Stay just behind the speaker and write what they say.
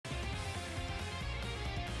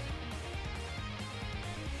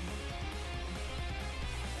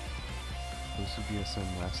posted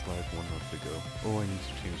BSM last live 1 month ago. Oh, I need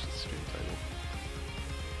to change the stream title.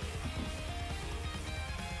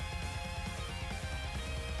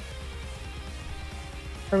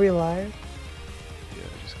 Are we live? Yeah,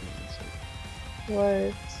 just give me a sec.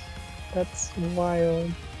 What? That's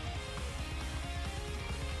wild.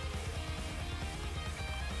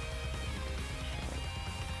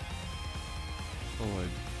 Oh,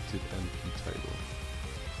 I did MP title.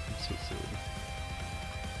 I'm so silly.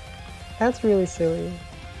 That's really silly.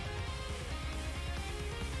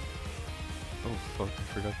 Oh fuck, I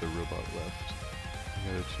forgot the robot left.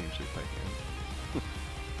 I gotta change it by hand.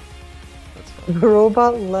 That's fine. The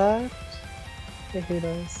robot left? They hate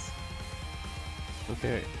us.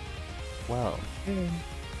 Okay. Wow. Hey.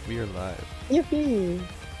 We are live. Yippee!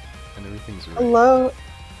 And everything's right. Hello,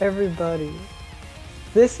 everybody.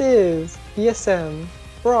 This is BSM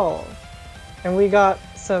BRAWL. And we got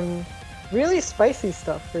some really spicy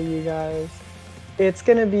stuff for you guys. It's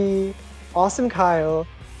gonna be AwsumKyl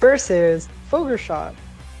versus fogershot.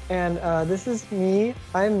 And this is me,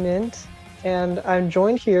 I'm Mint, and I'm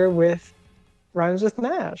joined here with Rhymes with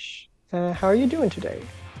Mash. How are you doing today?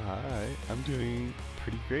 Hi, I'm doing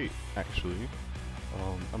pretty great, actually.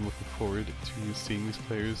 I'm looking forward to seeing these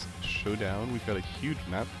players show down. We've got a huge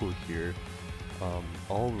map pool here,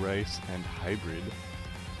 all rice and hybrid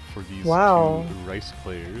for these Wow. two rice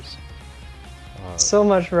players. So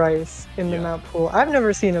much rice in the yeah. map pool. I've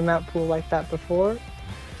never seen a map pool like that before.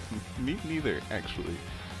 Me neither, actually.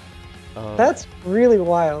 That's really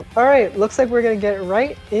wild. All right, looks like we're gonna get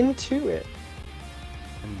right into it.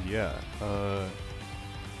 And yeah,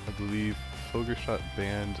 I believe Fogershot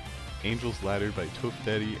banned Angel's Ladder by Toph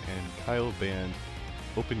Daddy, and Kyle banned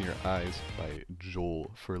Open Your Eyes by Joel.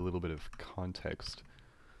 For a little bit of context,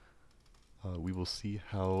 we will see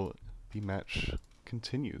how the match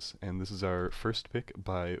continues. And this is our first pick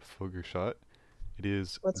by Fogershot. It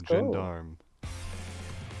is Let's go. Gendarme.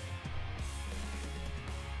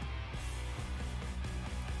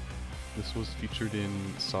 This was featured in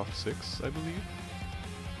Soft 6, I believe?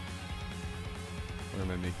 Or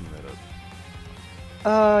am I making that up?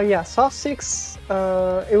 Yeah, Soft 6,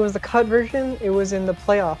 it was the cut version. It was in the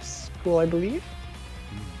playoffs pool, I believe.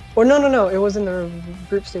 Or no, it was in the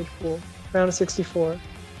group stage pool, round of 64.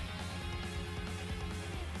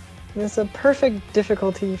 And it's a perfect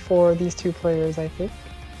difficulty for these two players, I think.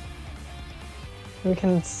 We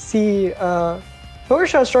can see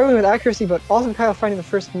Fogershot struggling with accuracy, but AwsumKyl finding the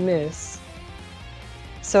first miss.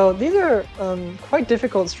 So these are quite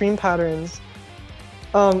difficult stream patterns.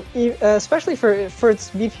 Especially for its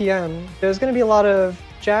BPM, there's going to be a lot of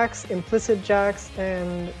jacks, implicit jacks,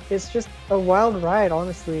 and it's just a wild ride,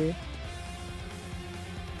 honestly.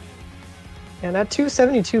 And at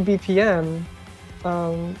 272 BPM,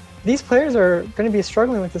 these players are going to be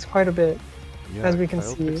struggling with this quite a bit, yeah, as we can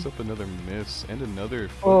Kyle see. Picks up another miss, and another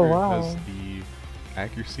Oh, Foger wow. has the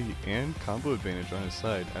accuracy and combo advantage on his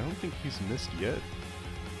side. I don't think he's missed yet.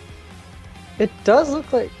 It does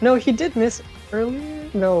look like... No, he did miss earlier?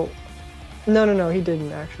 No, he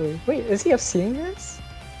didn't, actually. Wait, is he FCing this?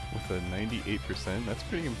 With a 98%, that's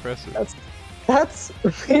pretty impressive. That's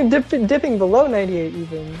dipping below 98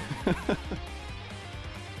 even.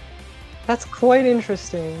 That's quite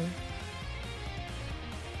interesting.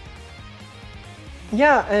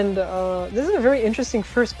 Yeah, and this is a very interesting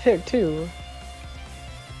first pick too.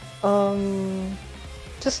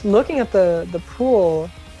 Just looking at the pool,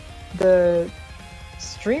 the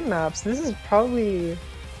stream maps, this is probably...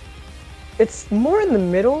 It's more in the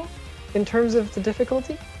middle in terms of the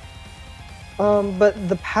difficulty. But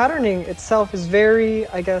the patterning itself is very,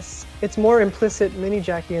 I guess, it's more implicit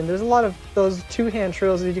mini-jacky, and there's a lot of those two-hand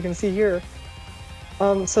trills that you can see here.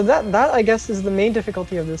 So that I guess is the main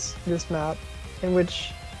difficulty of this map, in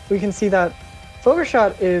which we can see that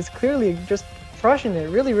Fogershot is clearly just crushing it,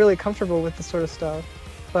 really comfortable with this sort of stuff.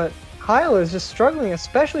 But Kyle is just struggling,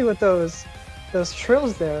 especially with those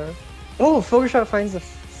trills there. Oh, Fogershot finds the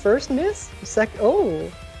first miss?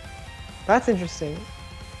 Oh, that's interesting.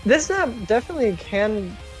 This map definitely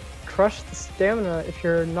can crush the stamina if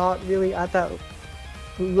you're not really at that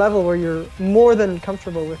level where you're more than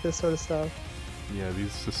comfortable with this sort of stuff. Yeah,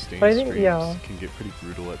 these sustained think, streams can get pretty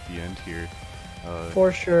brutal at the end here.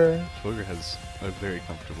 For sure. Foger has a very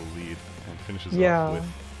comfortable lead and finishes Yeah. off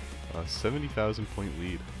with a 70,000 point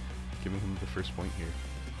lead, giving him the first point here.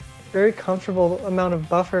 Very comfortable amount of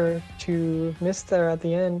buffer to miss there at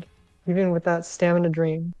the end, even with that stamina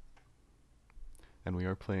drain. And we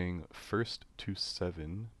are playing first to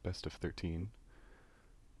 7, best of 13.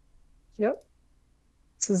 Yep.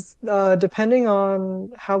 This is depending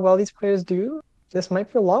on how well these players do, this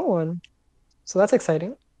might be a long one. So that's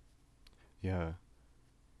exciting. Yeah.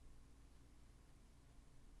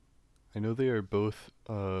 I know they are both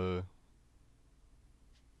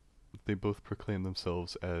they both proclaim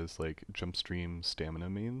themselves as like jump stream stamina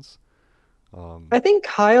mains. Um I think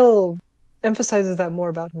Kyle emphasizes that more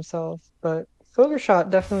about himself, but fogershot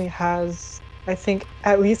definitely has, I think,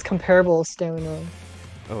 at least comparable stamina.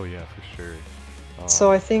 oh yeah, for sure.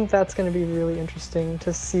 So I think that's going to be really interesting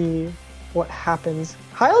to see what happens.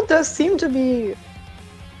 Kyle does seem to be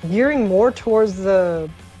gearing more towards the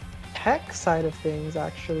tech side of things,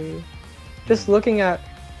 actually. Just Hmm. looking at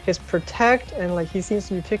his protect and like he seems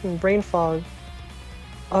to be picking brain fog.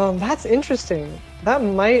 That's interesting. That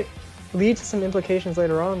might lead to some implications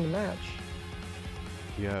later on in the match.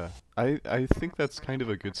 Yeah, I think that's kind of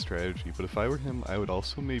a good strategy, but if I were him, I would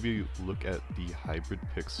also maybe look at the hybrid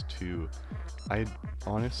picks too. I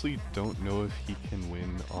honestly don't know if he can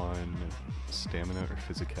win on stamina or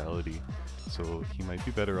physicality, so he might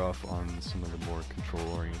be better off on some of the more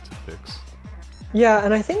control-oriented picks. Yeah,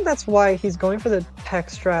 and I think that's why he's going for the tech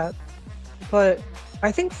strat. But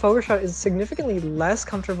I think fogershot is significantly less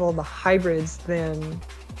comfortable in the hybrids than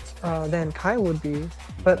Kyle would be.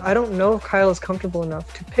 But I don't know if Kyle is comfortable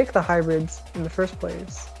enough to pick the hybrids in the first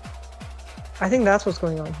place. I think that's what's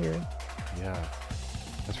going on here. Yeah,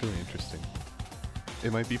 that's really interesting.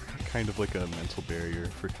 It might be kind of like a mental barrier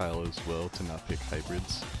for Kyle as well to not pick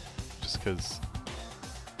hybrids, just because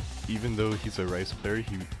even though he's a Rice player,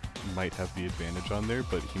 he might have the advantage on there,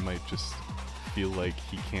 but he might just feel like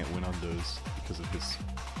he can't win on those because of his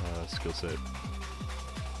skill set.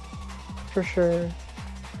 For sure.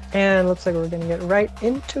 And looks like we're gonna get right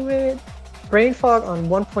into it. Brain fog on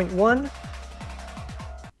 1.1.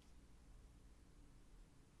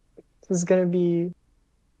 This is gonna be,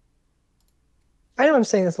 I know I'm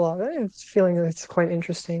saying this a lot, but I'm feeling that it's quite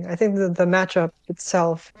interesting. I think the matchup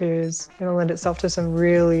itself is gonna lend itself to some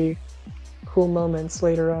really cool moments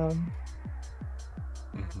later on.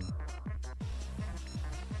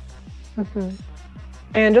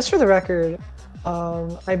 And just for the record,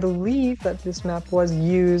 I believe that this map was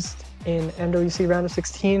used in MWC round of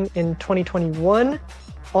 16 in 2021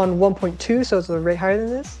 on 1.2, so it's a rate higher than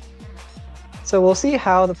this. So we'll see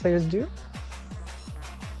how the players do.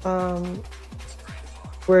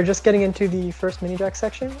 We're just getting into the first mini jack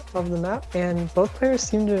section of the map, and both players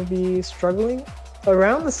seem to be struggling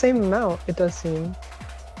around the same amount, it does seem.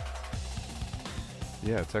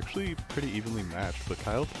 Yeah, it's actually pretty evenly matched, but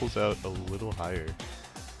Kyle pulls out a little higher.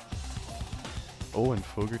 Oh, and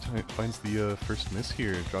Foger finds the first miss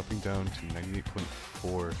here, dropping down to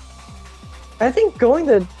 98.4. I think going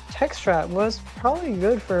the tech strat was probably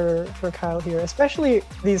good for Kyle here, especially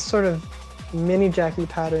these sort of mini jacky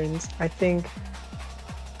patterns. I think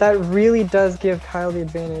that really does give Kyle the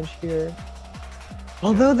advantage here.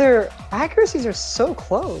 Although their accuracies are so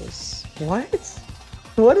close. What?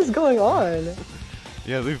 What is going on?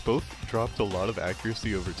 Yeah, they've both dropped a lot of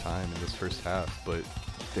accuracy over time in this first half, but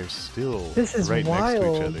they're still This is right wild. next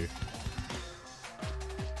to each other.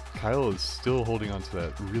 Kyle is still holding on to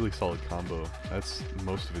that really solid combo. That's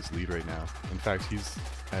most of his lead right now. In fact, he's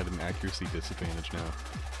at an accuracy disadvantage now.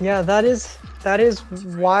 Yeah, that is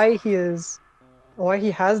why he has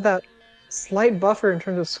that slight buffer in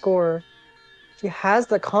terms of score. He has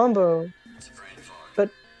the combo, but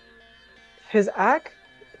his ac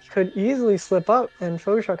could easily slip up, and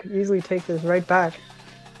fogershot could easily take this right back.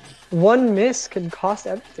 One miss could cost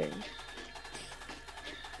everything.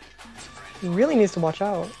 He really needs to watch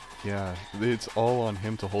out. Yeah, it's all on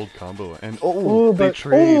him to hold combo. And Ooh, they but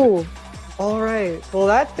trade. ooh, all right. Well,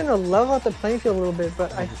 that's gonna level out the playing field a little bit,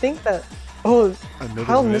 but I think that Another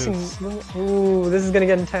Kyle miss. missing. Ooh, this is gonna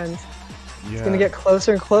get intense. Yeah. It's gonna get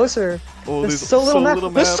closer and closer. Oh, There's so little map.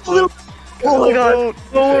 There's map so little. left. Oh my god.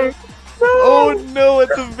 Don't. No. No. Oh no, at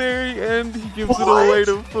the very end, he gives it What? away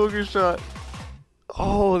to fogershot.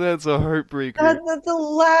 Oh, that's a heartbreaker. That's the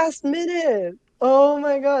last minute. Oh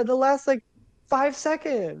my god, the last like 5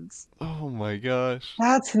 seconds. Oh my gosh.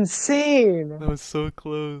 That's insane. That was so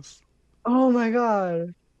close. Oh my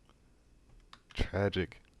god.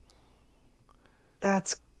 Tragic.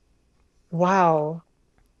 That's wow.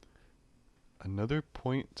 Another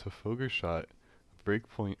point to fogershot. Break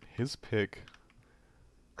point, his pick.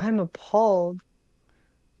 I'm appalled.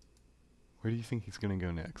 Where do you think he's gonna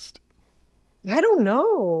go next? I don't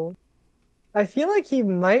know. I feel like he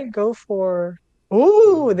might go for.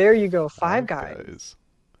 Ooh, there you go. Five Guys.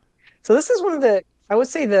 So this is one of the, I would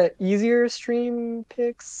say, the easier stream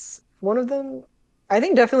picks. One of them. I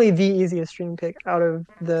think definitely the easiest stream pick out of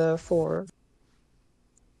the 4.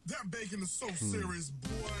 That bacon is so serious, boy.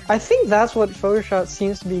 I think that's what fogershot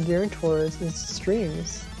seems to be gearing towards is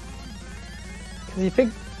streams.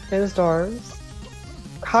 Because and stars.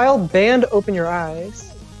 Kyle banned Open Your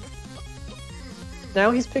Eyes.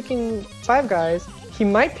 Now he's picking Five Guys. He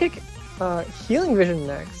might pick Healing Vision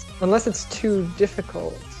next, unless it's too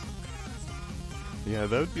difficult. Yeah,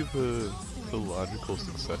 that would be the logical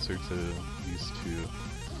successor to these two.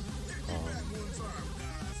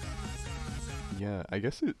 Yeah, I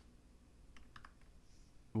guess it...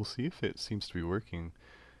 We'll see if it seems to be working.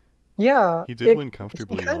 Yeah. He did win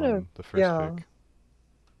comfortably on the first pick.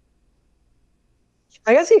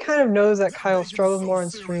 I guess he kind of knows that Kyle struggles more in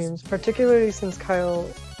streams, particularly since Kyle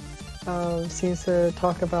seems to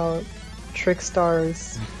talk about trick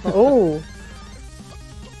stars. Oh!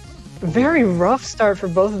 Very rough start for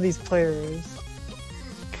both of these players.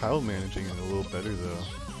 Kyle managing it a little better though.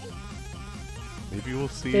 Maybe we'll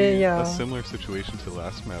see a similar situation to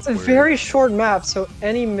last map. It's a very short map, so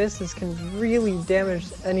any misses can really damage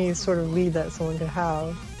any sort of lead that someone could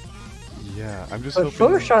have. Yeah, I'm just hoping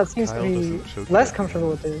fogershot seems to be less comfortable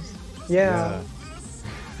with this. Yeah.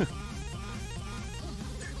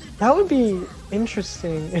 That would be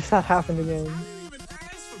interesting if that happened again.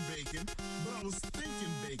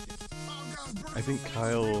 I think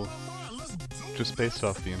Kyle, just based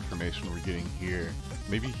off the information we're getting here,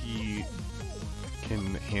 maybe he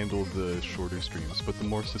can handle the shorter streams, but the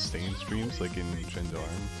more sustained streams, like in Gendarme.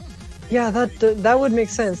 Yeah, that would make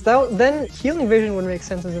sense. Then Healing Vision would make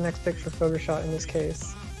sense as the next pick for fogershot in this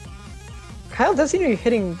case. Kyle does seem to be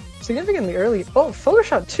hitting significantly early. Oh,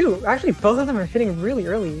 fogershot too! Actually, both of them are hitting really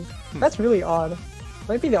early. That's really odd.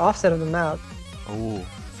 Might be the offset of the map. Oh,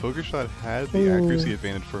 fogershot had the accuracy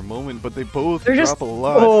advantage for a moment, but they both drop a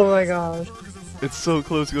lot. Oh my god. It's so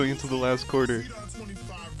close going into the last quarter.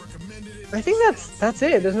 I think that's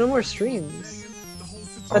it. There's no more streams.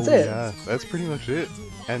 That's it. Yeah, that's pretty much it.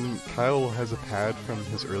 And Kyle has a pad from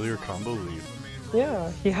his earlier combo lead. Yeah,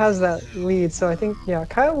 he has that lead, so I think, yeah,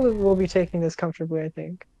 Kyle will be taking this comfortably, I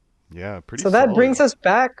think. Yeah, pretty solid. That brings us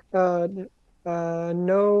back, it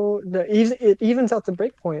evens out the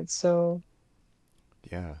breakpoints, so...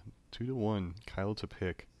 Yeah, 2-1, Kyle to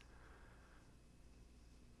pick.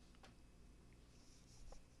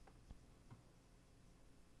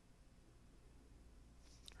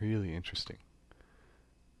 Really interesting.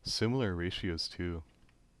 Similar ratios too.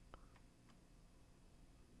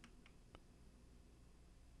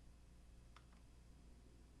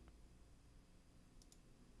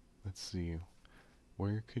 Let's see.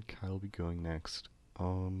 Where could Kyle be going next?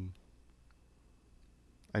 I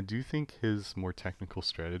do think his more technical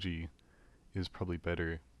strategy is probably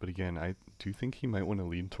better, but again, I do think he might want to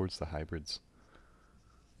lean towards the hybrids.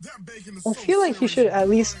 I feel like he should at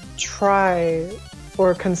least try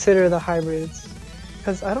or consider the hybrids,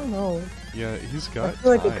 because I don't know. Yeah, he's got I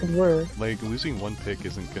feel time. Like it could work. Like, losing one pick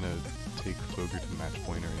isn't gonna take Foger to match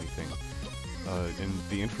point or anything. And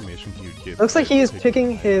the information he would get... Looks like he is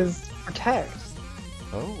picking his Protect.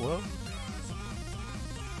 Oh, well.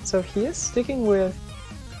 So he is sticking with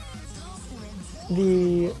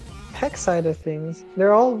the Peck side of things.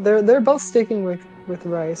 They're both sticking with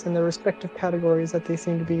Rice in their respective categories that they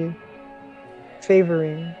seem to be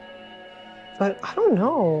favoring. But I don't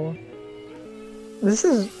know.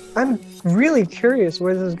 I'm really curious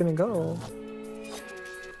where this is gonna go.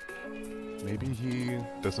 Maybe he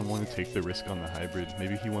doesn't want to take the risk on the hybrid.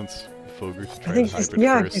 Maybe he wants Foger to try the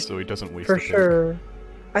hybrid first so he doesn't waste the pick. For sure.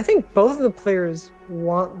 I think both of the players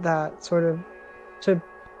want that sort of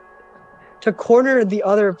to corner the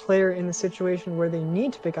other player in the situation where they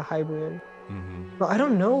need to pick a hybrid. But I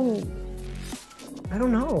don't know.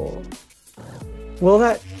 Will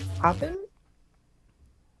that happen?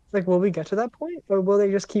 Like, will we get to that point? Or will they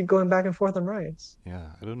just keep going back and forth on Rice? Yeah,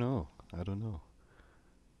 I don't know.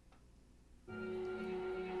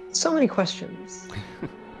 So many questions.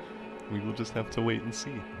 We will just have to wait and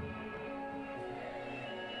see.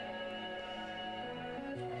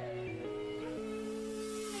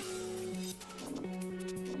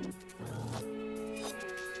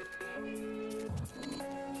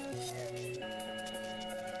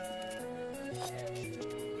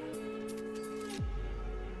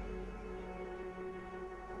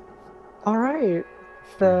 Alright,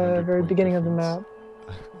 the very beginning of the map.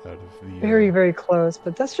 Out of the, very, very close,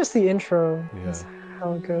 but that's just the intro. Yeah. That's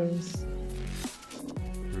how it goes.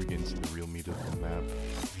 We're getting to the real meat of the map.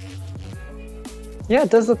 Yeah,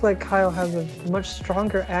 it does look like Kyle has a much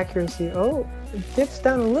stronger accuracy. Oh, it dips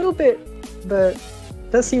down a little bit, but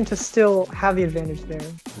does seem to still have the advantage there.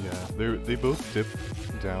 Yeah, they both dip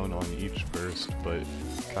down on each burst, but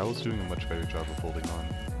Kyle's doing a much better job of holding on.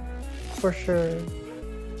 For sure.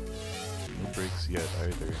 No breaks yet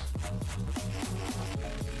either.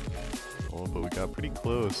 Oh, but we got pretty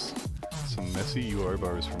close. some messy UR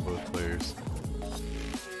bars from both players.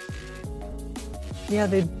 Yeah,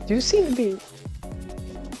 they do seem to be.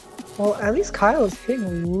 Well, at least Kyle is hitting a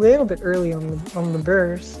little bit early on the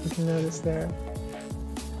burst. You can notice there.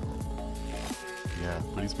 Yeah,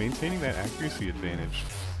 but he's maintaining that accuracy advantage.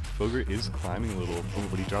 Foger is climbing a little. Oh,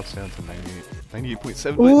 but he drops down to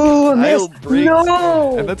 98.7. Ooh, Kyle missed! breaks.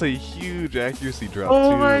 No! And that's a huge accuracy drop too.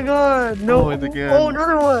 Oh my god! No! Oh, and again. Oh,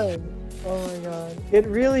 another one! Oh my god! It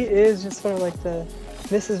really is just sort of like the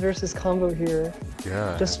misses versus combo here.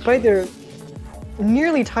 Yeah. Despite their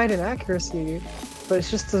nearly tied in accuracy, but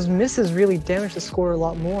it's just those misses really damage the score a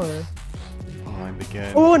lot more. Oh, and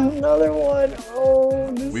again. Oh, another one!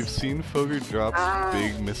 Oh, this... We've seen Foger drop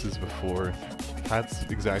big misses before. That's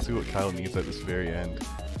exactly what Kyle needs at this very end.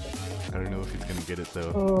 I don't know if he's gonna get it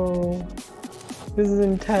though. Oh, this is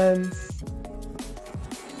intense.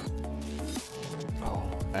 Oh,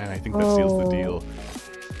 and I think that seals the deal.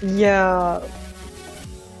 Yeah.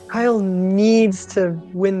 Kyle needs to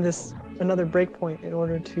win this another breakpoint in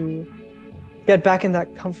order to get back in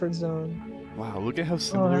that comfort zone. Wow, look at how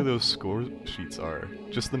similar those score sheets are.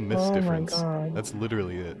 Just the miss difference. My god. That's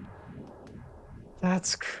literally it.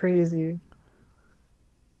 That's crazy.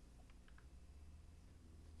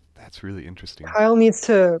 That's really interesting. Kyle needs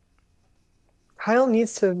to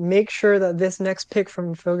make sure that this next pick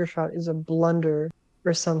from fogershot is a blunder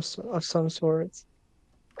or some sorts.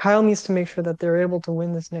 Kyle needs to make sure that they're able to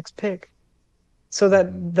win this next pick so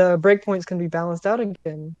that the breakpoints can be balanced out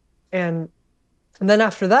again. And then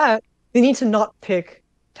after that, they need to not pick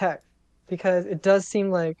tech because it does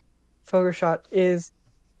seem like fogershot is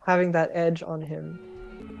having that edge on him.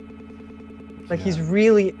 Like he's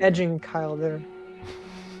really edging Kyle there.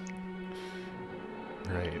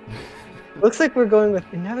 Right. Looks like we're going with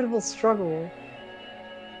inevitable struggle.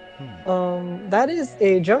 That is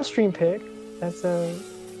a jump stream pick. That's a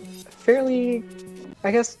fairly,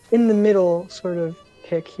 I guess, in the middle sort of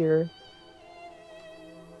pick here.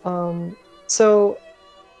 So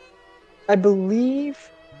I believe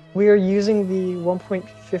we are using the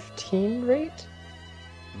 1.15 rate.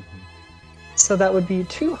 So that would be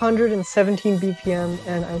 217 BPM,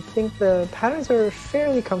 and I think the patterns are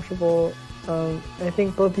fairly comfortable. I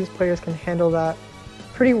think both these players can handle that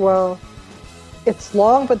pretty well. It's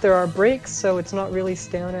long, but there are breaks, so it's not really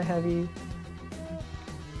stamina heavy.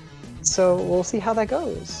 So we'll see how that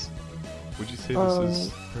goes. Would you say this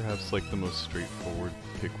is perhaps like the most straightforward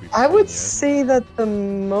pick we've seen I would yet? say that the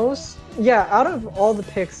most, out of all the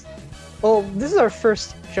picks, well, this is our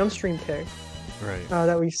first jump stream pick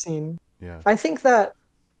that we've seen. Yeah. I think that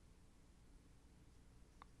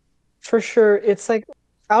for sure, it's like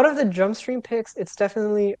out of the jump stream picks, it's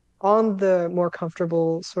definitely on the more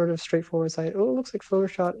comfortable, sort of straightforward side. Oh, it looks like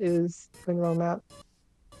fogershot is going around map.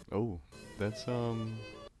 Oh, that's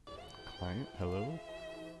client. Hello.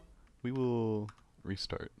 We will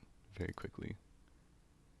restart very quickly.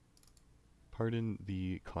 Pardon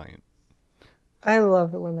the client. I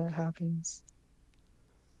love it when that happens.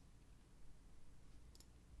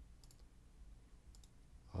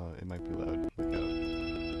 It might be loud. Look out.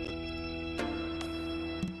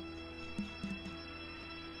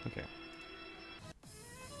 Okay.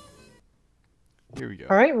 Here we go.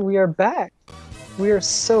 Alright, we are back. We are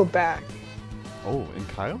so back. Oh, and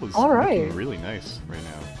Kyle is Alright. looking really nice right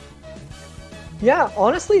now. Yeah,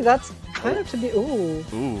 honestly, that's kind of to be. Ooh.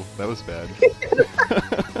 Ooh, that was bad.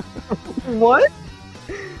 What?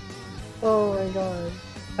 Oh my god.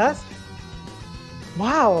 That's.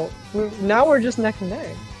 Wow. Now we're just neck and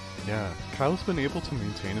neck. Yeah, Kyle's been able to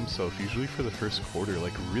maintain himself, usually for the first quarter,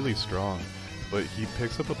 like really strong, but he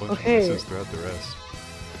picks up a bunch of misses throughout the rest.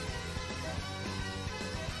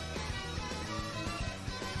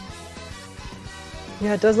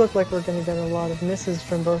 Yeah, it does look like we're going to get a lot of misses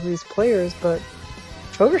from both of these players, but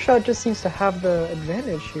fogershot just seems to have the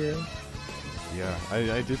advantage here. Yeah,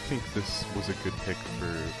 I did think this was a good pick for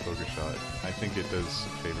fogershot. I think it does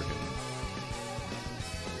favor him.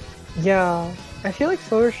 Yeah, I feel like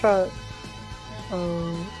fogershot,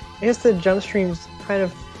 I guess the jump streams kind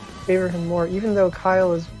of favor him more, even though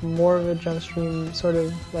Kyle is more of a jump stream sort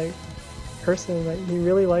of like person. Like he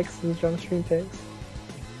really likes these jump stream picks.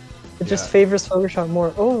 It just favors fogershot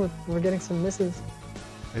more. Oh, we're getting some misses.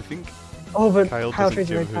 I think but Kyle Kyle doesn't trades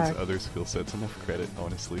give right his back. other skill sets enough credit,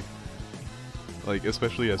 honestly. Like,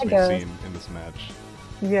 especially as we've seen in this match.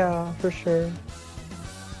 Yeah, for sure.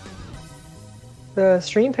 The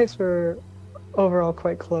stream picks were overall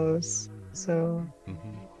quite close, so...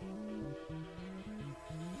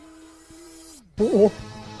 Ooh,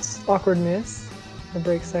 awkward miss. The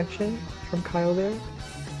break section from Kyle there.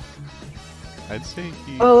 I'd say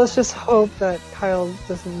he... Oh, let's just hope that Kyle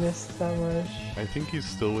doesn't miss that much. I think he's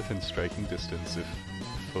still within striking distance if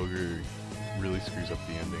Foger really screws up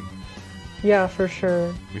the ending. Yeah, for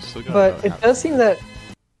sure. We still got But about it half does an seem hour. that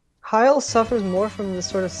Kyle suffers more from the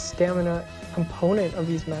sort of stamina component of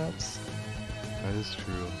these maps. That is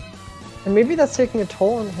true. And maybe that's taking a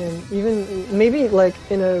toll on him. Even maybe like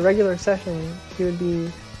in a regular session, he would be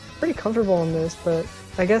pretty comfortable on this, but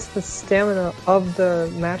I guess the stamina of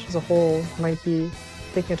the match as a whole might be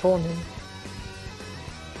taking a toll on him.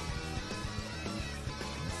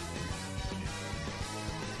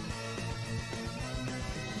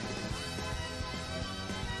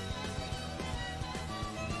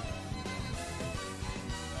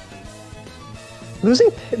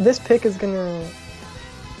 Losing this pick is gonna...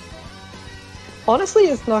 Honestly,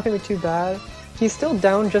 it's not gonna be too bad. He's still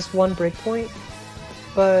down just one breakpoint,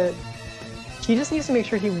 but he just needs to make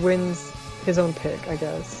sure he wins his own pick, I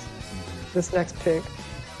guess. This next pick.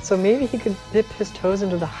 So maybe he could dip his toes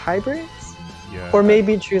into the hybrids? Yeah. Or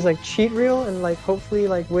maybe choose like cheat reel and like hopefully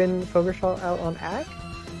like win fogershot out on Ack?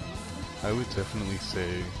 I would definitely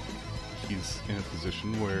say he's in a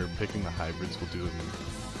position where picking the hybrids will do him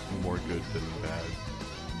more good than bad.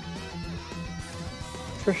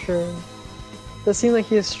 For sure. Does seem like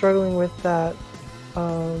he is struggling with that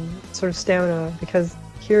sort of stamina because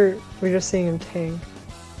here we're just seeing him tank.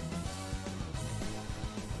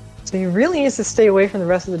 So he really needs to stay away from the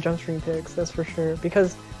rest of the jump stream picks, that's for sure.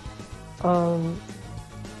 Because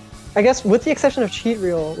I guess with the exception of cheat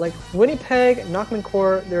reel, like Winnipeg, Knockman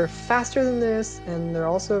Core, they're faster than this and they're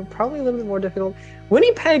also probably a little bit more difficult.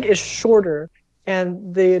 Winnipeg is shorter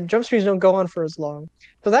and the jump streams don't go on for as long.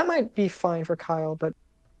 So that might be fine for Kyle, but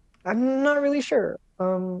I'm not really sure.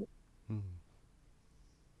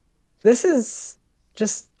 This is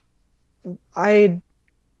just...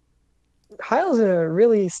 Kyle's in a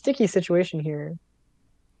really sticky situation here.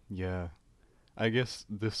 Yeah. I guess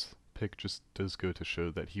this pick just does go to show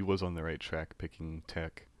that he was on the right track picking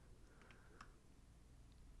tech.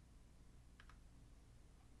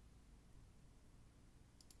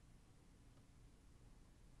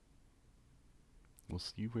 We'll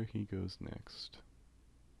see where he goes next.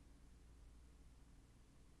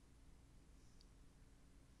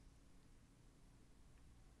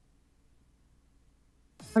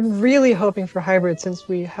 I'm really hoping for hybrid since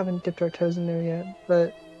we haven't dipped our toes in there yet,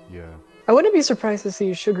 but Yeah. I wouldn't be surprised to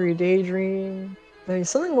see Sugary Daydream. Maybe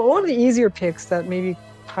something, one of the easier picks that maybe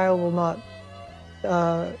Kyle will not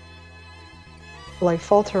like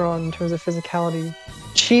falter on in terms of physicality.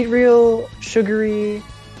 Cheat Reel, Sugary,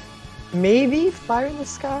 maybe Fire in the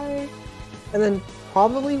Sky, and then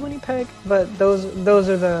probably Winnipeg, but those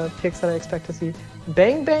are the picks that I expect to see.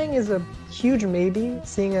 Bang Bang is a huge maybe,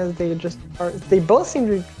 seeing as they just are, they both seem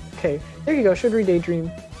to, okay, there you go, Sugary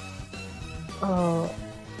Daydream.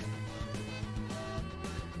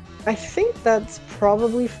 I think that's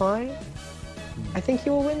probably fine. I think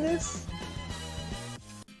he will win this.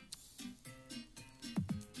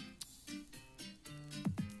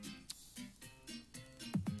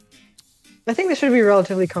 I think this should be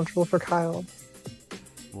relatively comfortable for Kyle.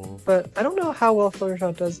 Well, But I don't know how well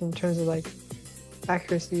fogershot does in terms of like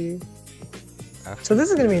accuracy. So this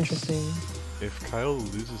is gonna be interesting. If Kyle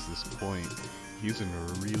loses this point, he's in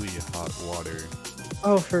really hot water.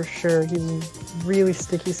 Oh, for sure. He's in a really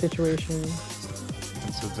sticky situation.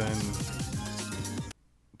 And so then,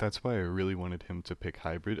 that's why I really wanted him to pick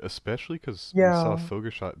hybrid, especially because we saw Yeah.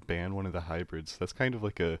 fogershot ban one of the hybrids. That's kind of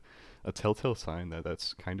like a telltale sign that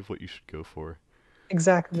that's kind of what you should go for.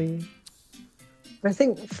 Exactly. I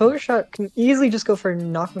think fogershot can easily just go for a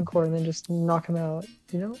Knockman Core and then just knock him out,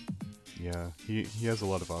 you know? Yeah, he has a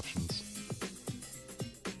lot of options.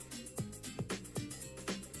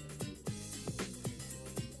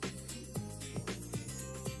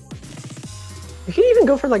 You can even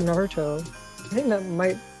go for like Naruto. I think that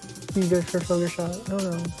might be good for fogershot. I don't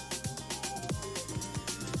know.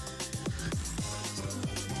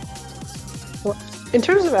 Well, in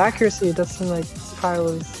terms of accuracy, it does seem like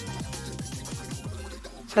Kyle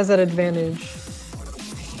has that advantage.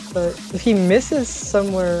 But if he misses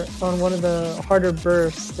somewhere on one of the harder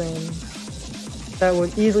bursts, then that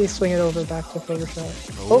would easily swing it over back to fogershot.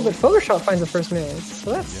 Oh, but fogershot finds the first miss,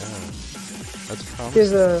 so that's... Yeah, that's promising.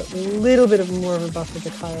 Gives a little bit of more of a buffer to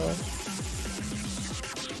Kyle.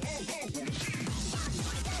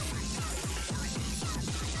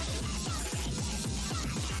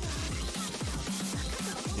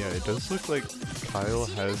 Yeah, it does look like Kyle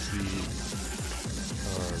has the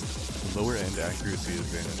lower end accuracy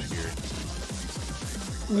advantage here.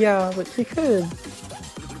 Yeah, but he could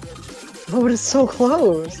Oh, but it's so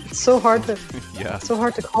close. It's so hard to Yeah. so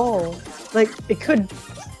hard to call. Like, it could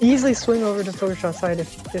easily swing over to fogershot side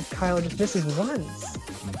if Kyle just misses once.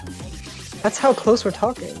 That's how close we're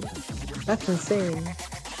talking. That's insane.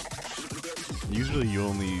 Usually you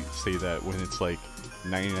only say that when it's like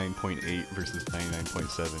 99.8 versus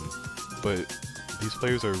 99.7, but these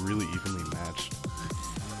players are really evenly matched.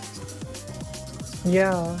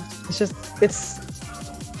 Yeah, it's just, it's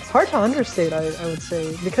hard to understate, I would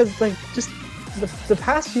say, because like just the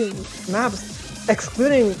past few maps,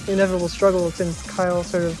 excluding Inevitable Struggle since Kyle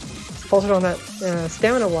sort of faltered on that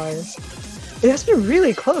stamina-wise, it has been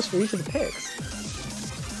really close for each of the picks.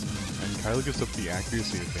 And Kyle gives up the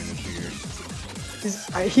accuracy advantage here.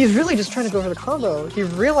 He's really just trying to go for the combo. He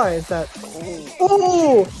realized that.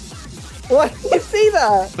 Oh! Why did you say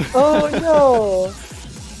that? Oh no!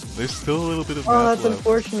 There's still a little bit of Oh, map that's left.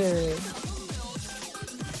 unfortunate.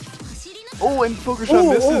 Oh, and fogershot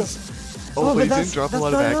misses! Oh, but he didn't drop a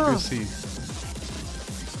lot of that's not accuracy.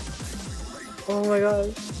 Oh my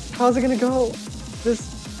god. How's it gonna go?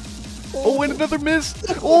 This. Oh, and another miss!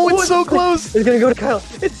 Oh, it's so close! It's gonna go to Kyle.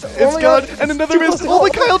 It's It's my gone, god. and another Too miss! close to Oh, call.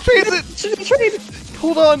 but Kyle trades it! Should we trade?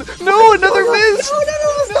 Hold on! No, another miss!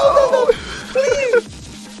 No! Please!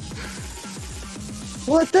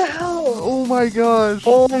 What the hell? Oh my gosh!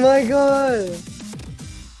 Oh my god!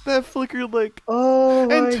 That flickered like... Oh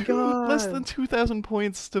my and god! less than 2,000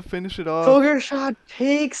 points to finish it off. fogershot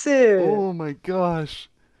takes it! Oh my gosh.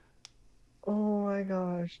 Oh my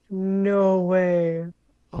gosh. No way.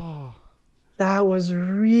 Oh. That was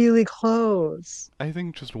really close. I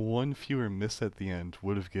think just one fewer miss at the end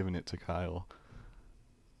would have given it to Kyle.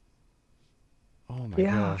 Oh my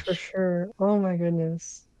gosh. For sure. Oh my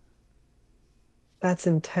goodness. That's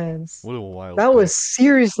intense. What a wild That pick. was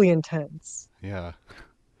seriously intense. Yeah.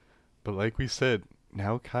 But like we said,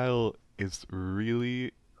 now Kyle is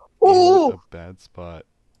really Oh! in a bad spot.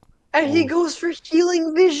 And he Oh. goes for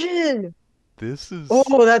healing vision! This is...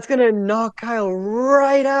 Oh, that's gonna knock Kyle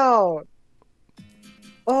right out!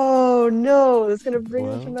 Oh no, that's gonna bring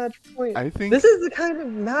him to Well, match point. I think... This is the kind of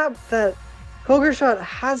map that fogershot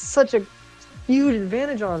has such a huge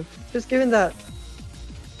advantage on, just given that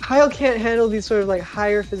Kyle can't handle these sort of like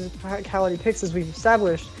higher physicality picks as we've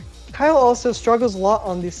established. Kyle also struggles a lot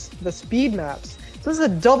on the speed maps. So this is a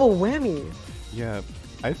double whammy. Yeah,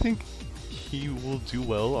 I think he will do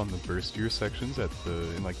well on the burstier sections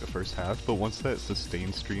in like the first half, but once that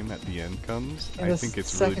sustained stream at the end comes, In I the think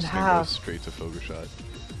it's really second just gonna go half. straight to fogershot.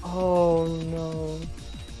 Oh no.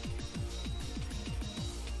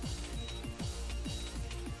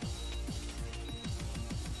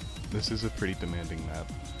 This is a pretty demanding map.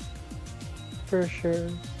 For sure.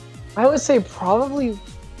 I would say probably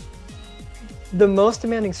the most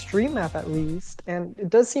demanding stream map at least, and it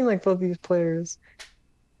does seem like both these players,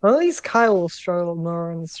 well, at least Kyle will struggle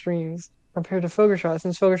more on the streams compared to fogershot,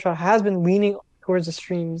 since fogershot has been leaning towards the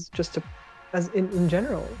streams just to, as in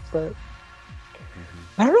general, but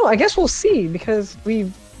I don't know, I guess we'll see, because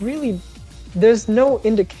there's no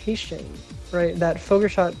indication, right, that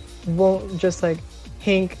fogershot won't just like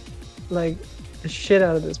hank like the shit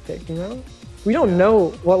out of this pick, you know? We don't know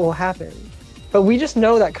what will happen, but we just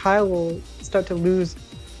know that Kyle will start to lose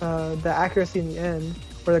the accuracy in the end,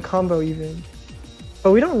 or the combo even.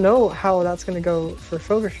 But we don't know how that's going to go for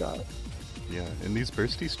fogershot. Yeah, in these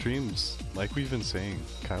bursty streams, like we've been saying,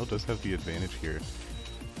 Kyle does have the advantage here.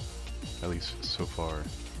 At least so far.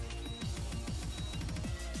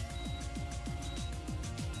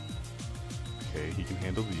 Okay, he can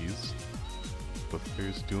handle these. Both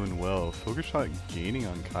players doing well. Fogershot gaining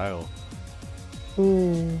on Kyle.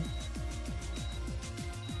 Ooh.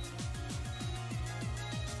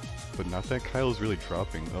 But not that Kyle's really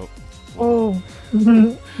dropping. Oh. Oh.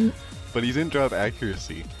 But he didn't drop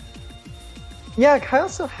accuracy. Yeah, Kyle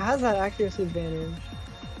still has that accuracy advantage.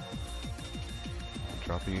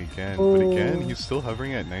 Dropping again. But again, Oh. he's still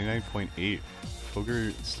hovering at 99.8.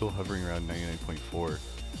 Foger still hovering around 99.4.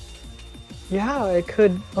 Yeah, it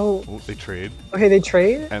could. Oh, Oh, they trade. okay, they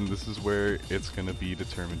trade? And this is where it's gonna be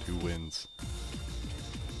determined who wins.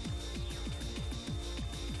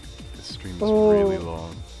 This stream is really Oh.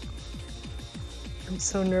 long. I'm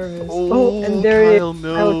so nervous. Oh, and there Kyle, it is.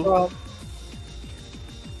 no. Kyle dropped.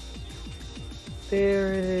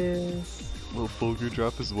 There it is. Will Foger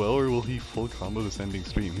drop as well, or will he full combo this ending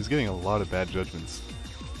stream? He's getting a lot of bad judgments.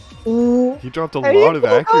 Ooh. He dropped a And lot of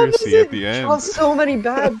full combos accuracy it. at the end. Dropped so many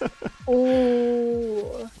bad.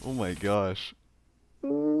 Ooh. Oh my gosh.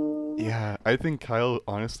 Ooh. Yeah, I think Kyle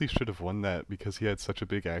honestly should have won that because he had such a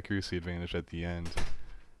big accuracy advantage at the end.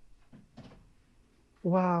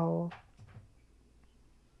 Wow.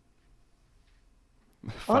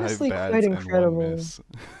 Honestly, bats quite and 1 incredible. miss.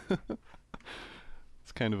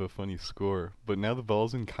 It's kind of a funny score. But now the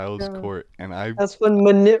ball's in Kyle's Yeah. court, and I, That's when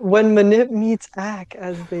manip meets ack,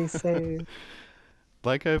 as they say.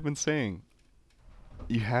 like I've been saying,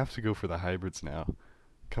 you have to go for the hybrids now.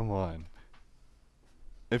 Come on.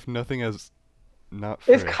 If nothing else, not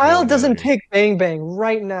for If a Hail Kyle doesn't Mary. pick Bang Bang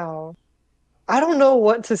right now, I don't know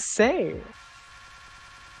what to say.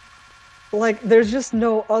 Like, there's just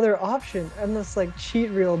no other option unless like cheat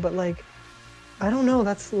reel, but like, I don't know.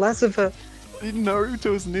 That's less of a.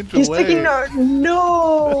 Naruto's ninja He's way. picking Naruto.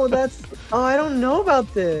 No, that's. Oh, I don't know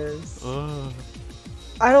about this. Ugh,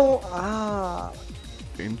 I don't.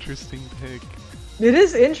 interesting pick. It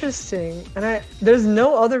is interesting, and there's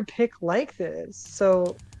no other pick like this,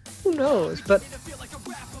 so who knows? But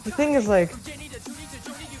the thing is, like,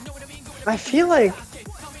 I feel like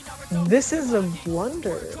this is a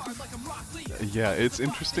blunder. Yeah, it's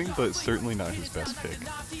interesting, but certainly not his best pick.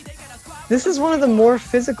 This is one of the more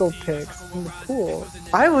physical picks in the pool.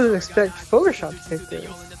 I would expect fogershot to pick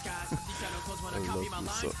this. I love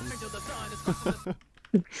this song.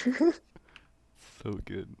 So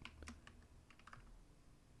good.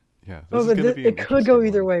 Yeah, this Oh, is but gonna be an it could go interesting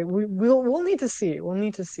either one. way. We'll need to see. We'll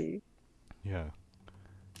need to see. Yeah.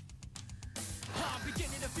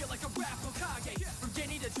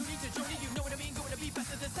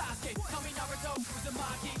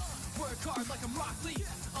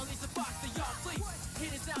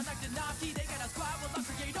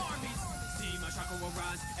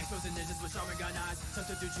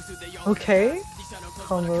 Okay.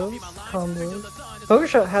 Combos.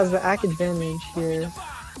 Fogershot has the ack advantage here.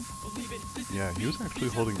 Yeah, he was actually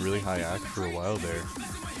holding really high act for a while there.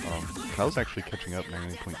 Kyle's actually catching up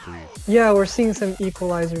 99.3. Yeah, we're seeing some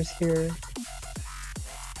equalizers here.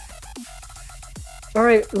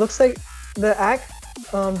 Alright, looks like the act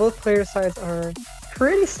on both player sides are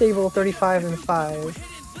pretty stable, 35 and 5.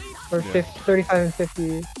 Or Yeah. 35 and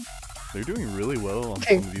 50. They're doing really well on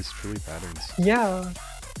Okay. some of these trilly patterns. Yeah.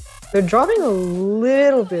 They're dropping a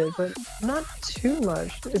little bit, but not too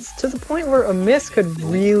much. It's to the point where a miss could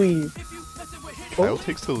really... Kyle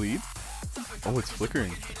takes the lead. Oh, it's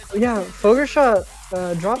flickering. Yeah, fogershot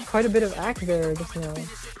dropped quite a bit of act there just now.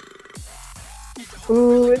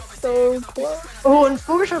 Ooh, it's so close. Oh, and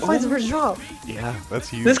fogershot finds the first drop. Yeah, that's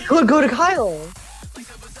huge. This could go to Kyle.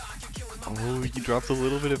 Oh, he drops a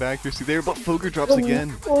little bit of accuracy there, but Foger drops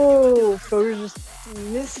again. Oh, Foger's just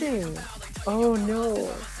missing. Oh no.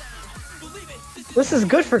 This is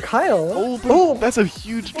good for Kyle. Oh, but that's a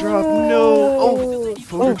huge drop. No. Oh,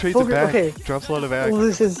 Foger trades it back. Okay. Drops a lot of act. Oh,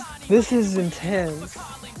 this is intense.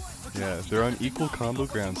 Yeah, they're on equal combo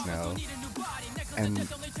grounds now. And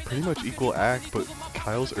pretty much equal act, but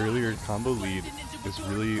Kyle's earlier combo lead is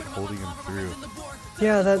really holding him through.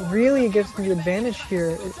 Yeah, that really gives him the advantage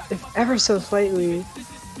here, if ever so slightly.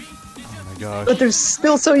 Oh my gosh. But they're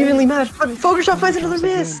still so evenly matched. But fogershot finds another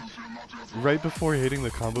miss. Right before hitting the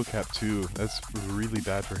combo cap too. That's really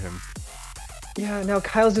bad for him. Yeah, now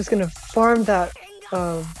Kyle's just gonna farm that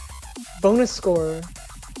bonus score,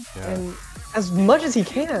 Yeah. and as much as he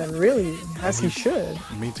can, really, as he should.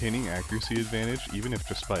 Maintaining accuracy advantage, even if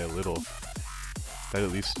just by a little. That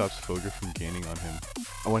at least stops Foger from gaining on him.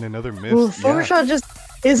 Oh, and another miss. Well, Yeah. fogershot just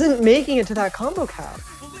isn't making it to that combo cap.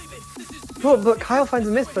 Well, but Kyle finds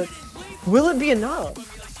a miss, but will it be enough?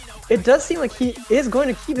 It does seem like he is going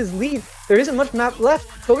to keep his lead. There isn't much map left.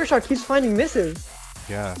 Fogershot keeps finding misses.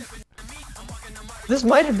 Yeah. This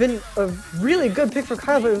might have been a really good pick for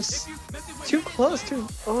Kyle, but it was too close to...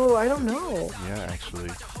 Oh, I don't know. Yeah, actually.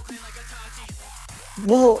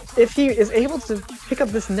 Well, if he is able to pick up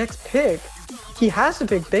this next pick, he has to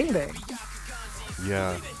pick Bang Bang.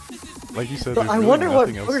 Yeah. Like you said, But there's I really wonder what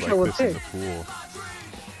nothing else Fogershot like would this in the pick. pool.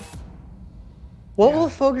 What Yeah. will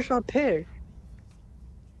Fogershot pick?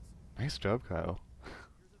 Nice job, Kyle.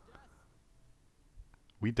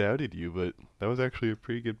 We doubted you, but that was actually a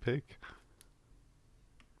pretty good pick.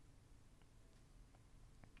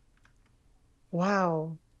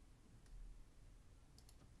 Wow.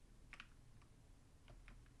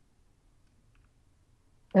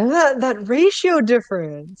 And that ratio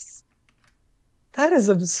difference. That is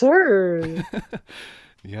absurd.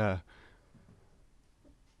 Yeah.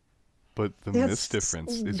 But the Yeah, miss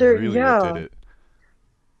difference is there- really what yeah. did it.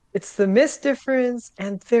 It's the miss difference,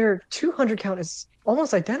 and their 200 count is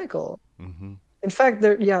almost identical. Mm-hmm. In fact,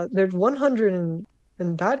 their 100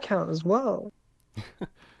 and bad count as well.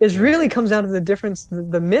 It Yeah. really comes down to the difference,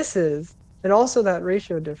 the misses, and also that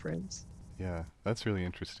ratio difference. Yeah, that's really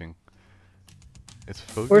interesting. It's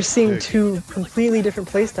Foger's We're seeing pick. two completely different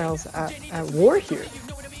playstyles at war here.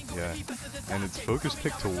 Yeah, and it's Foger's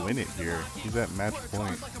pick to win it here. He's at match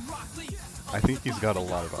point. I think he's got a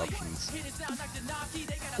lot of options.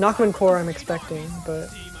 Knockman Core I'm expecting, but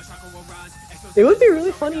it would be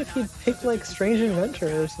really funny if he picked like Strange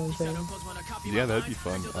Inventor or something. Yeah, that'd be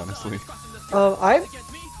fun, honestly.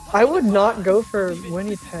 I would not go for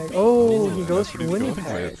Winnipeg. Oh, he goes that's for what he's going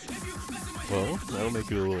Winnipeg. with. Well, that'll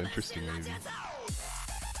make it a little interesting, maybe.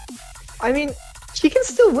 I mean, he can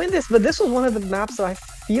still win this, but this was one of the maps that I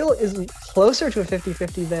feel is closer to a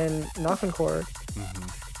 50-50 than Knockman Core.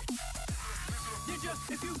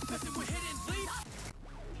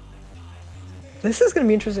 This is gonna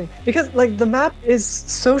be interesting because like the map is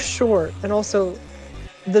so short, and also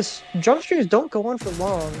the jump streams don't go on for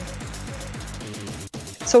long,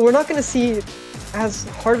 so we're not gonna see as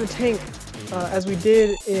hard of a tank as we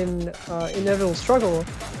did in Inevitable Struggle.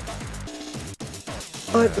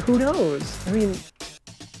 But who knows? I mean,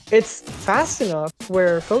 it's fast enough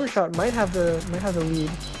where fogershot might have the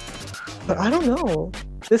lead, but I don't know.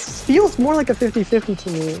 This feels more like a 50-50 to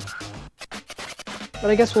me. But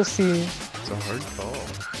I guess we'll see. It's a hard call.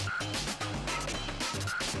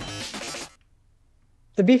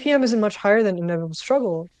 The BPM isn't much higher than Inevitable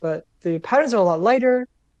Struggle, but the patterns are a lot lighter,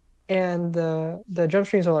 and the jump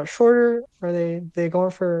streams are a lot shorter, or they go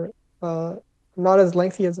on for not as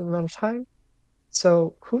lengthy as the amount of time.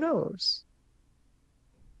 So who knows?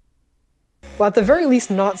 Well, at the very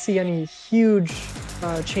least, not see any huge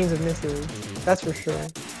chains of misses. That's for sure.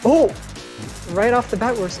 Oh, right off the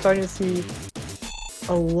bat, we're starting to see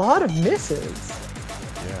a lot of misses.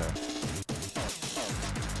 Yeah.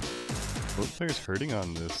 Both players hurting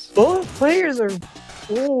on this. Both players are.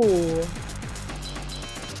 Oh,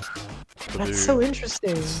 But that's they're so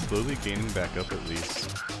interesting. slowly gaining back up at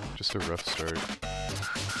least. Just a rough start.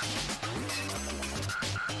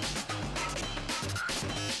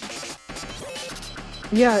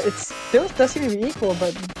 Yeah, it's still does seem to be equal,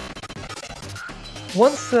 but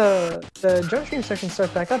once the jump stream section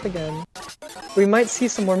starts back up again, we might see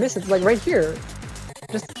some more misses. Like right here.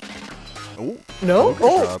 Just Oh! no? Poker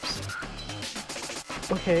Oh! drops.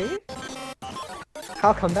 Okay.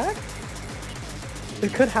 How comeback?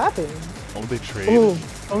 It could happen. Oh, they trade? Oh,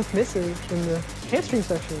 both misses in the hamstring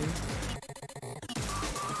section.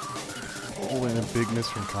 Oh, and a big miss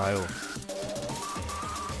from Kyle.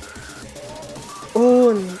 Oh,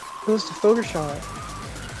 and goes to fogershot.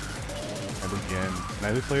 And again,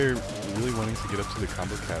 neither player really wanting to get up to the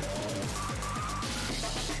combo cap.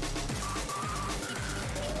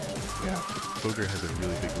 Yeah, Foger has a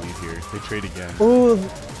really big lead here. They trade again. Oh,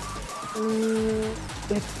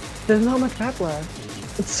 there's not much map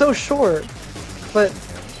left. It's so short, but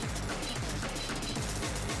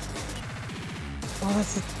oh,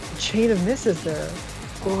 that's a chain of misses there.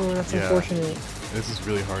 Oh, that's Yeah. unfortunate. This is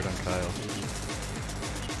really hard on Kyle.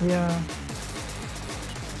 Yeah.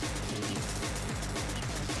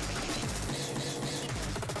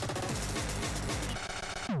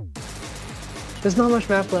 There's not much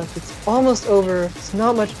map left. It's almost over. There's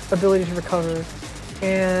not much ability to recover.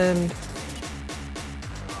 And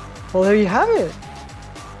well, there you have it.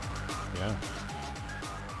 Yeah.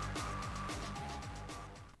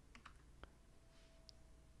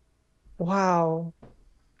 Wow.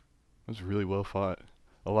 It was really well fought.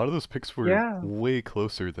 A lot of those picks were Yeah. way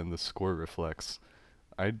closer than the score reflects.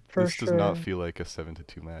 For This does not sure. feel like a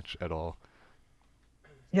 7-2 match at all.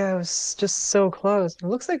 Yeah, it was just so close. It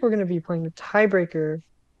looks like we're going to be playing the tiebreaker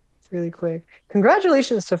really quick.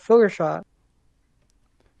 Congratulations to fogershot.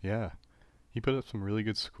 Yeah. He put up some really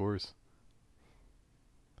good scores.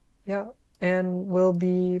 Yeah, and we'll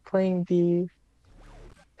be playing the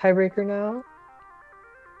tiebreaker now.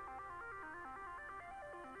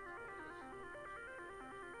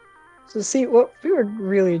 So see, what we were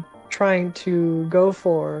really trying to go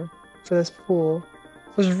for this pool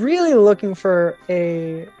was really looking for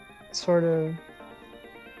a sort of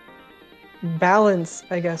balance,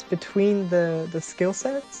 I guess, between the skill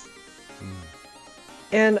sets.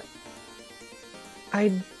 And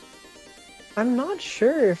I'm not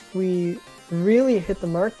sure if we really hit the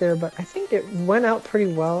mark there, but I think it went out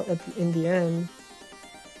pretty well in the end.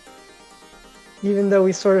 Even though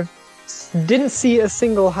we sort of didn't see a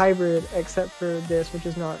single hybrid except for this, which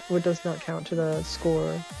does not count to the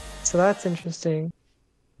score. So that's interesting.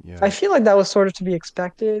 Yeah. I feel like that was sort of to be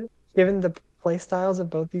expected, given the play styles of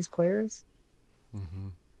both these players.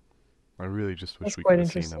 I really just wish That's we quite could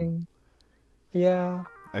have seen them. interesting. Yeah.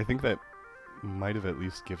 I think that might have at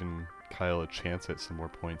least given Kyle a chance at some more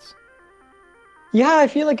points. Yeah, I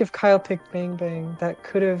feel like if Kyle picked Bang Bang, that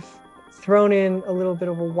could have thrown in a little bit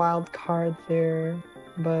of a wild card there.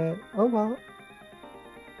 But, oh well.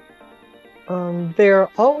 They're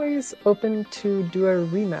always open to do a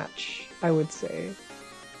rematch, I would say.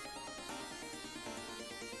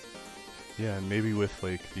 Yeah, and maybe with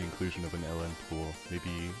like the inclusion of an LN pool,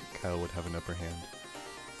 maybe Kyle would have an upper hand.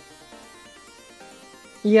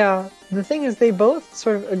 Yeah, the thing is, they both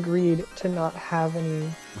sort of agreed to not have any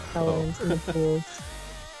LNs in the pools.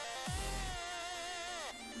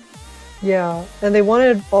 Yeah, and they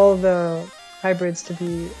wanted all the hybrids to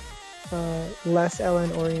be less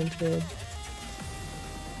LN oriented.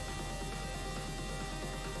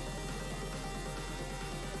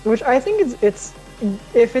 Which I think is it's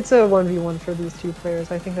if it's a 1v1 for these two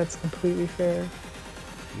players, I think that's completely fair.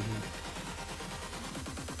 Mhm.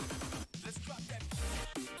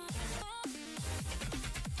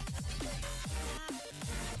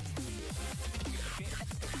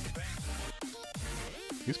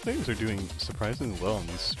 These players are doing surprisingly well on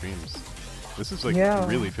these streams. This is like Yeah.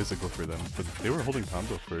 really physical for them, but they were holding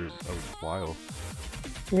combo for a while.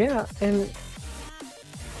 Yeah, and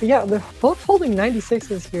yeah, they're both holding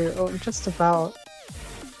 96s here. Oh, just about.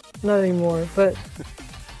 Not anymore, but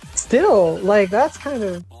still, like, that's kind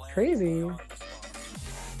of crazy.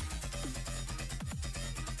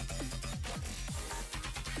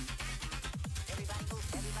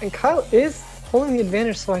 And Kyle is holding the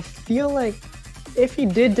advantage, so I feel like if he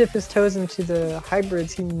did dip his toes into the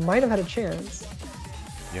hybrids, he might have had a chance.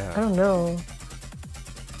 Yeah. I don't know.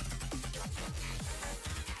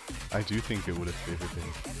 I do think it would have favored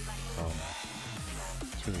him.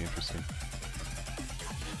 It's really interesting.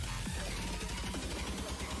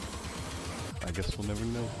 I guess we'll never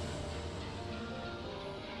know.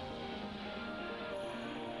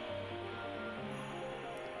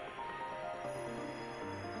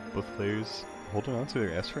 Both players holding on to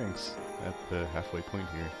their S ranks at the halfway point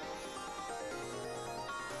here.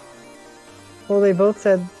 Well, they both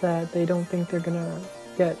said that they don't think they're gonna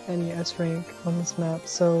get any S rank on this map,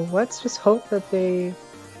 so let's just hope that they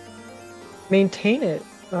maintain it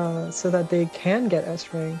so that they can get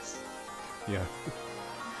S ranks. Yeah.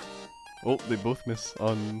 Oh, they both miss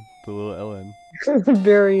on the little LN.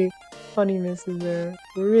 Very funny misses there.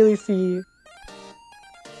 We really see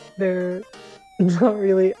they're not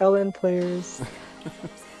really LN players.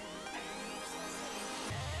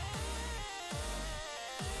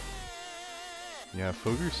 Yeah,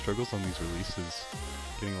 Foger struggles on these releases,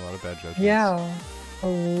 getting a lot of bad judgments. Yeah, a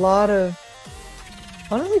lot of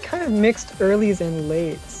honestly kind of mixed earlies and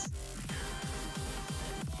lates.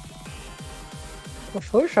 Well,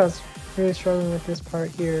 fogershot's really struggling with this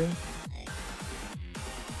part here.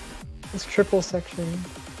 This triple section.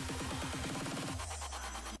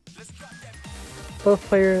 Both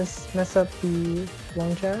players mess up the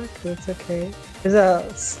long jack, but it's okay. There's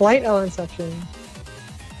a slight LN section.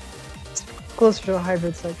 It's closer to a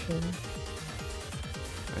hybrid section.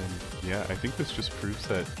 And yeah, I think this just proves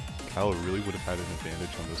that Kyle really would have had an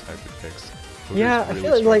advantage on those hybrid picks. Foger's Yeah, I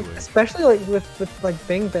really feel like struggling. especially like with like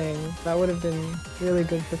Bang Bang, that would have been really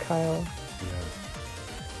good for Kyle. Yeah.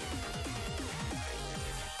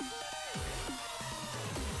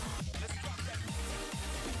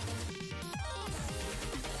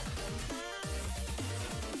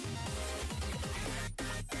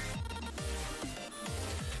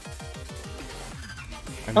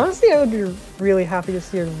 I mean, Honestly, I would be really happy to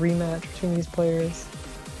see a rematch between these players.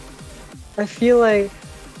 I feel like,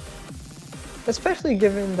 especially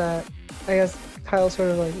given that, I guess Kyle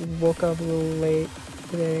sort of like woke up a little late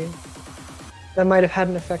today, that might have had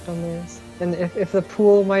an effect on this. And if the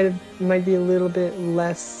pool might be a little bit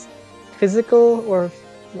less physical, or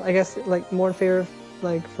I guess like more in favor of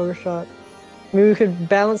like fogershot, maybe we could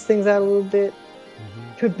balance things out a little bit.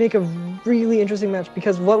 Could make a really interesting match,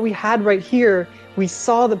 because what we had right here, we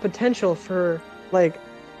saw the potential for like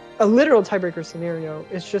a literal tiebreaker scenario.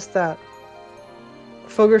 It's just that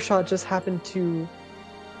fogershot just happened to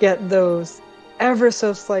get those ever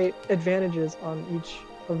so slight advantages on each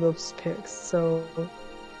of those picks. So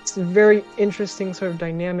it's a very interesting sort of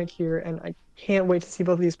dynamic here, and I can't wait to see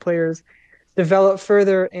both of these players develop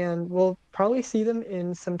further, and we'll probably see them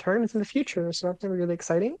in some tournaments in the future. So that's gonna be really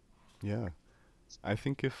exciting. yeah. I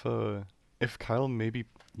think if Kyle maybe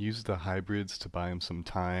used the hybrids to buy him some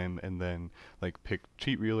time and then like pick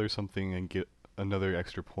cheat reel or something and get another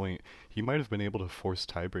extra point, he might have been able to force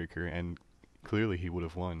tiebreaker, and clearly he would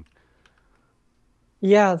have won.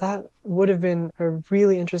 Yeah, that would have been a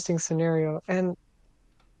really interesting scenario. And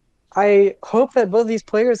I hope that both these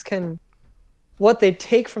players can, what they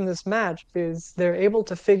take from this match is they're able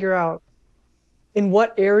to figure out in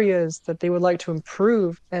what areas that they would like to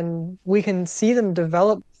improve, and we can see them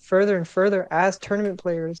develop further and further as tournament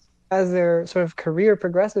players as their sort of career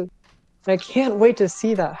progresses. I can't wait to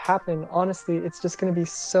see that happen. Honestly, it's just going to be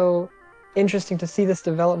so interesting to see this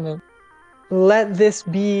development. Let this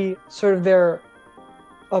be sort of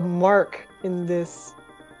a mark in this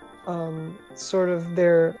sort of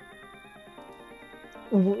a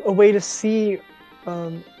way to see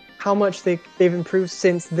how much they've improved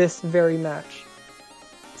since this very match.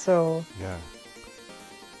 So Yeah.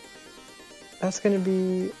 that's gonna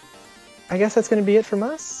be, I guess that's gonna be it from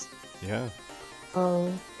us. Yeah.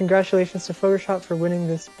 Congratulations to fogershot for winning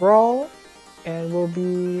this brawl, and we'll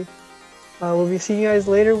be seeing you guys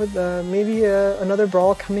later with maybe another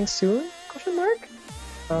brawl coming soon? Question mark.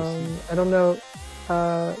 I don't know.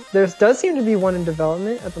 There does seem to be one in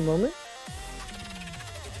development at the moment.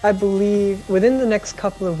 I believe within the next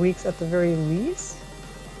couple of weeks, at the very least,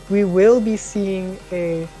 we will be seeing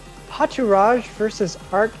a Pachuraj versus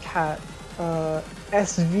Artcat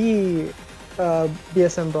SV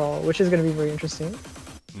BSM Brawl, which is going to be very interesting.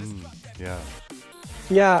 Yeah.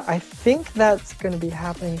 Yeah, I think that's going to be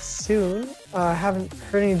happening soon. I haven't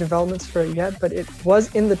heard any developments for it yet, but it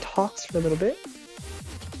was in the talks for a little bit.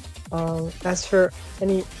 As for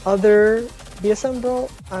any other BSM Brawl,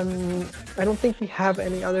 I don't think we have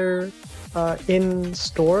any other in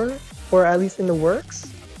store, or at least in the works.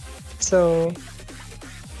 So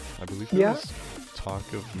I believe there was talk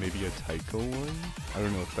of maybe a Taiko one. I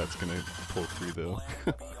don't know if that's gonna pull through though.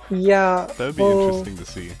 yeah, That would be interesting to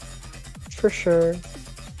see. for sure.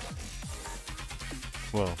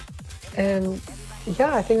 Well, And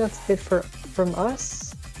yeah, I think that's it from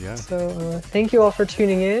us. yeah. So thank you all for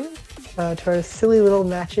tuning in to our silly little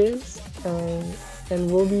matches,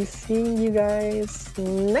 and we'll be seeing you guys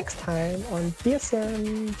next time on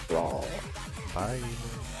BSM Brawl. Bye.